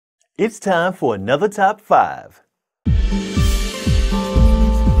It's time for another Top 5.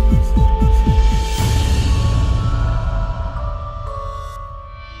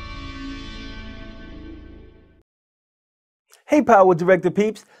 Hey PowerDirector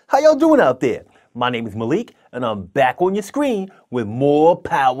peeps, how y'all doing out there? My name is Maliek and I'm back on your screen with more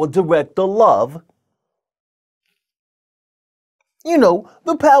PowerDirector love. You know,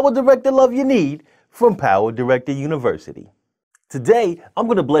 the PowerDirector love you need from PowerDirector University. Today, I'm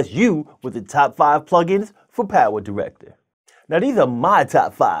going to bless you with the top 5 plugins for PowerDirector. Now these are my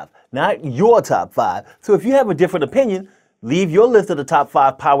top 5, not your top 5, so if you have a different opinion, leave your list of the top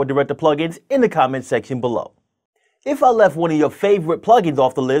 5 PowerDirector plugins in the comment section below. If I left one of your favorite plugins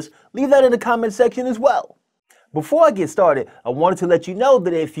off the list, leave that in the comment section as well. Before I get started, I wanted to let you know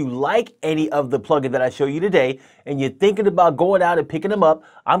that if you like any of the plugins that I show you today and you're thinking about going out and picking them up,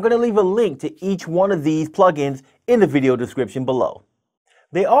 I'm going to leave a link to each one of these plugins in the video description below.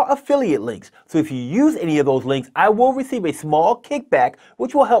 They are affiliate links, so if you use any of those links, I will receive a small kickback,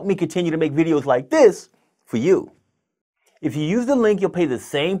 which will help me continue to make videos like this for you. If you use the link, you'll pay the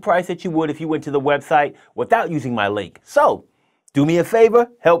same price that you would if you went to the website without using my link. So, do me a favor,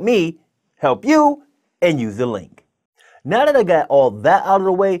 help me, help you, and use the link. Now that I got all that out of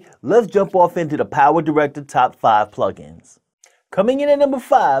the way, let's jump off into the PowerDirector top 5 plugins. Coming in at number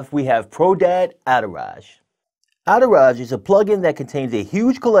 5, we have proDAD Adorage. Adorage is a plugin that contains a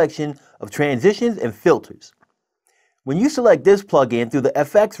huge collection of transitions and filters. When you select this plugin through the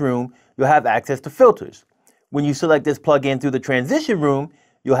FX room, you'll have access to filters. When you select this plugin through the transition room,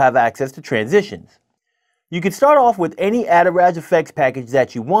 you'll have access to transitions. You can start off with any Adorage effects package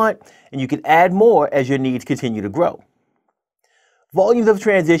that you want, and you can add more as your needs continue to grow. Volumes of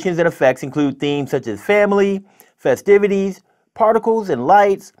transitions and effects include themes such as family, festivities, particles and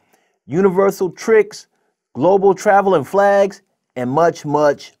lights, universal tricks, global travel and flags, and much,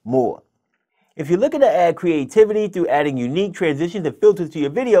 much more. If you're looking to add creativity through adding unique transitions and filters to your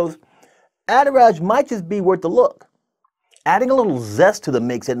videos, Adorage might just be worth a look. Adding a little zest to the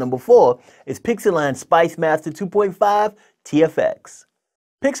mix at number 4 is Pixelan SpiceMaster 2.5 TFX.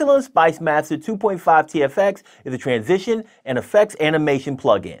 Pixelan SpiceMaster 2.5 TFX is a transition and effects animation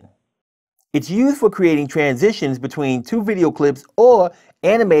plugin. It's used for creating transitions between 2 video clips or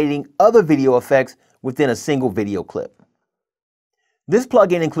animating other video effects within a single video clip. This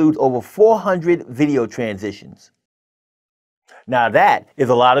plugin includes over 400 video transitions. Now that is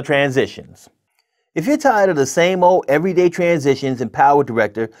a lot of transitions. If you're tired of the same old everyday transitions in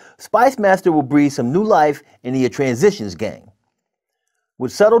PowerDirector, SpiceMaster will breathe some new life into your transitions game.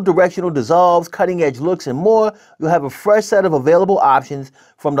 With subtle directional dissolves, cutting-edge looks, and more, you'll have a fresh set of available options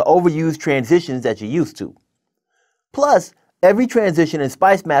from the overused transitions that you're used to. Plus, every transition in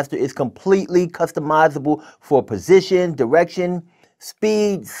SpiceMaster is completely customizable for position, direction,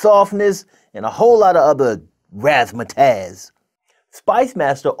 speed, softness, and a whole lot of other razzmatazz.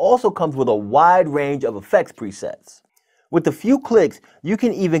 SpiceMaster also comes with a wide range of effects presets. With a few clicks, you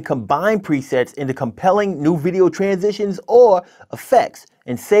can even combine presets into compelling new video transitions or effects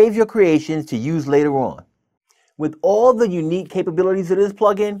and save your creations to use later on. With all the unique capabilities of this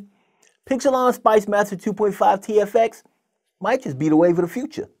plugin, Pixelan SpiceMaster 2.5 TFX might just be the wave of the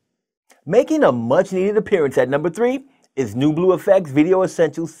future. Making a much-needed appearance at number 3 is NewBlueFX Video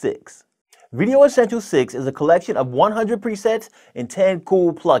Essentials 6. Video Essentials 6 is a collection of 100 presets and 10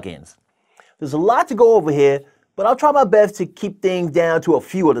 cool plugins. There's a lot to go over here, but I'll try my best to keep things down to a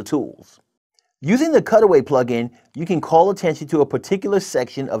few of the tools. Using the Cutaway plugin, you can call attention to a particular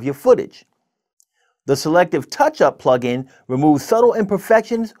section of your footage. The Selective Touch-Up plugin removes subtle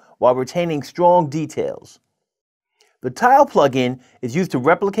imperfections while retaining strong details. The Tile plugin is used to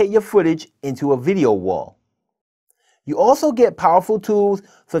replicate your footage into a video wall. You also get powerful tools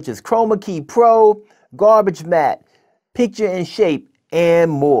such as Chroma Key Pro, Garbage Matte, Picture in Shape,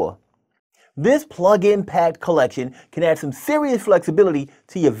 and more. This plugin-packed collection can add some serious flexibility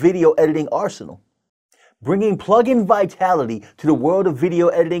to your video editing arsenal. Bringing plugin vitality to the world of video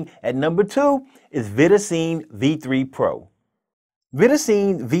editing at number 2 is Vitascene V3 Pro.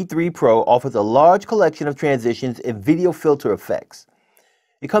 Vitascene V3 Pro offers a large collection of transitions and video filter effects.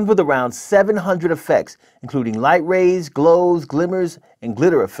 It comes with around 700 effects, including light rays, glows, glimmers, and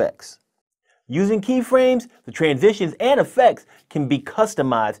glitter effects. Using keyframes, the transitions and effects can be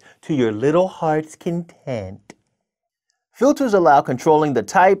customized to your little heart's content. Filters allow controlling the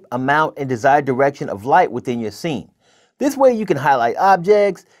type, amount, and desired direction of light within your scene. This way you can highlight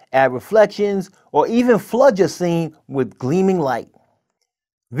objects, add reflections, or even flood your scene with gleaming light.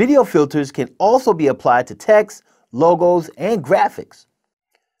 Video filters can also be applied to text, logos, and graphics.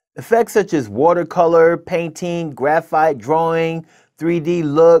 Effects such as watercolor, painting, graphite, drawing, 3D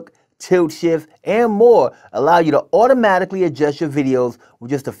look, tilt shift, and more allow you to automatically adjust your videos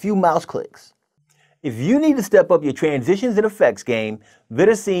with just a few mouse clicks. If you need to step up your transitions and effects game,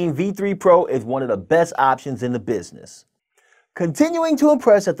 Vitascene V3 Pro is one of the best options in the business. Continuing to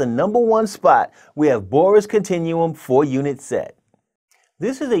impress at the #1 spot, we have Boris Continuum 4-unit set.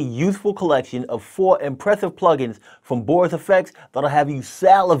 This is a useful collection of 4 impressive plugins from BorisFX that'll have you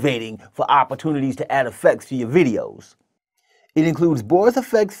salivating for opportunities to add effects to your videos. It includes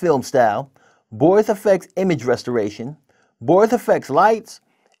BorisFX Film Style, BorisFX Image Restoration, BorisFX Lights,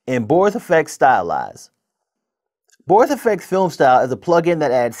 and BorisFX Stylize. BorisFX Film Style is a plugin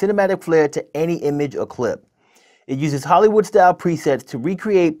that adds cinematic flair to any image or clip. It uses Hollywood-style presets to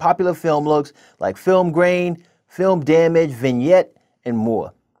recreate popular film looks like film grain, film damage, vignette, and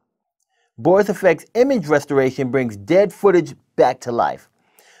more. BorisFX Image Restoration brings dead footage back to life.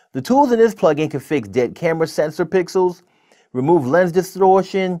 The tools in this plugin can fix dead camera sensor pixels, remove lens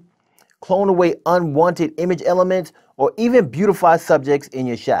distortion, clone away unwanted image elements, or even beautify subjects in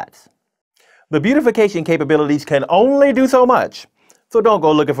your shots. The beautification capabilities can only do so much, so don't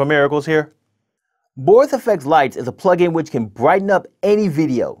go looking for miracles here. BorisFX Lights is a plugin which can brighten up any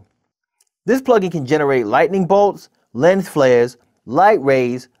video. This plugin can generate lightning bolts, lens flares, light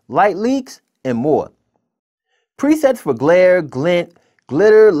rays, light leaks, and more. Presets for glare, glint,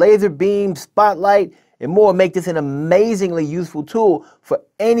 glitter, laser beam, spotlight, and more make this an amazingly useful tool for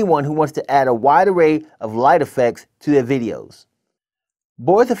anyone who wants to add a wide array of light effects to their videos.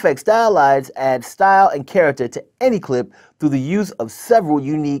 BorisFX Stylize adds style and character to any clip through the use of several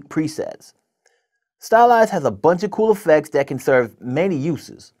unique presets. Stylize has a bunch of cool effects that can serve many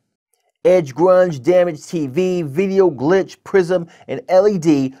uses. Edge grunge, damaged TV, video glitch, prism, and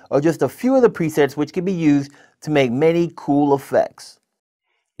LED are just a few of the presets which can be used to make many cool effects.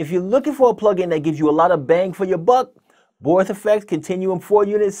 If you're looking for a plugin that gives you a lot of bang for your buck, BorisFX Continuum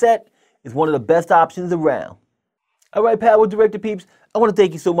 4-unit set is one of the best options around. Alright, PowerDirector peeps, I want to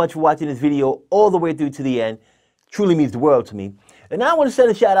thank you so much for watching this video all the way through to the end. It truly means the world to me. And now I want to send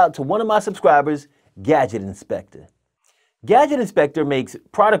a shout out to one of my subscribers, Gadget Inspector. Gadget Inspector makes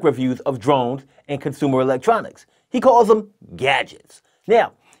product reviews of drones and consumer electronics. He calls them gadgets.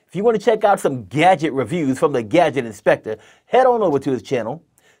 Now, if you want to check out some gadget reviews from the Gadget Inspector, head on over to his channel,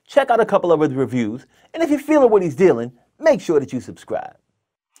 check out a couple of his reviews, and if you're feeling what he's dealing, make sure that you subscribe.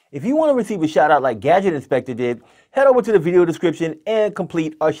 If you want to receive a shout out like Gadget Inspector did, head over to the video description and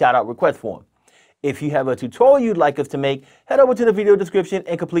complete our shout out request form. If you have a tutorial you'd like us to make, head over to the video description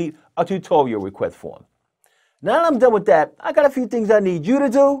and complete our tutorial request form. Now that I'm done with that, I got a few things I need you to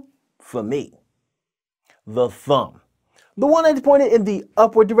do for me. The thumb. The one that's pointed in the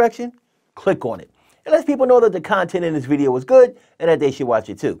upward direction, click on it. It lets people know that the content in this video is good and that they should watch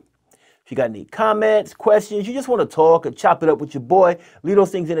it too. If you got any comments, questions, you just want to talk or chop it up with your boy, leave those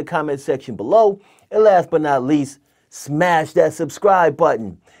things in the comment section below. And last but not least, smash that subscribe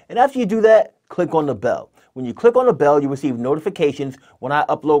button. And after you do that, click on the bell. When you click on the bell, you receive notifications when I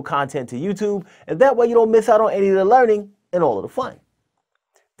upload content to YouTube, and that way you don't miss out on any of the learning and all of the fun.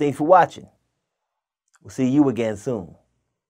 Thanks for watching. We'll see you again soon.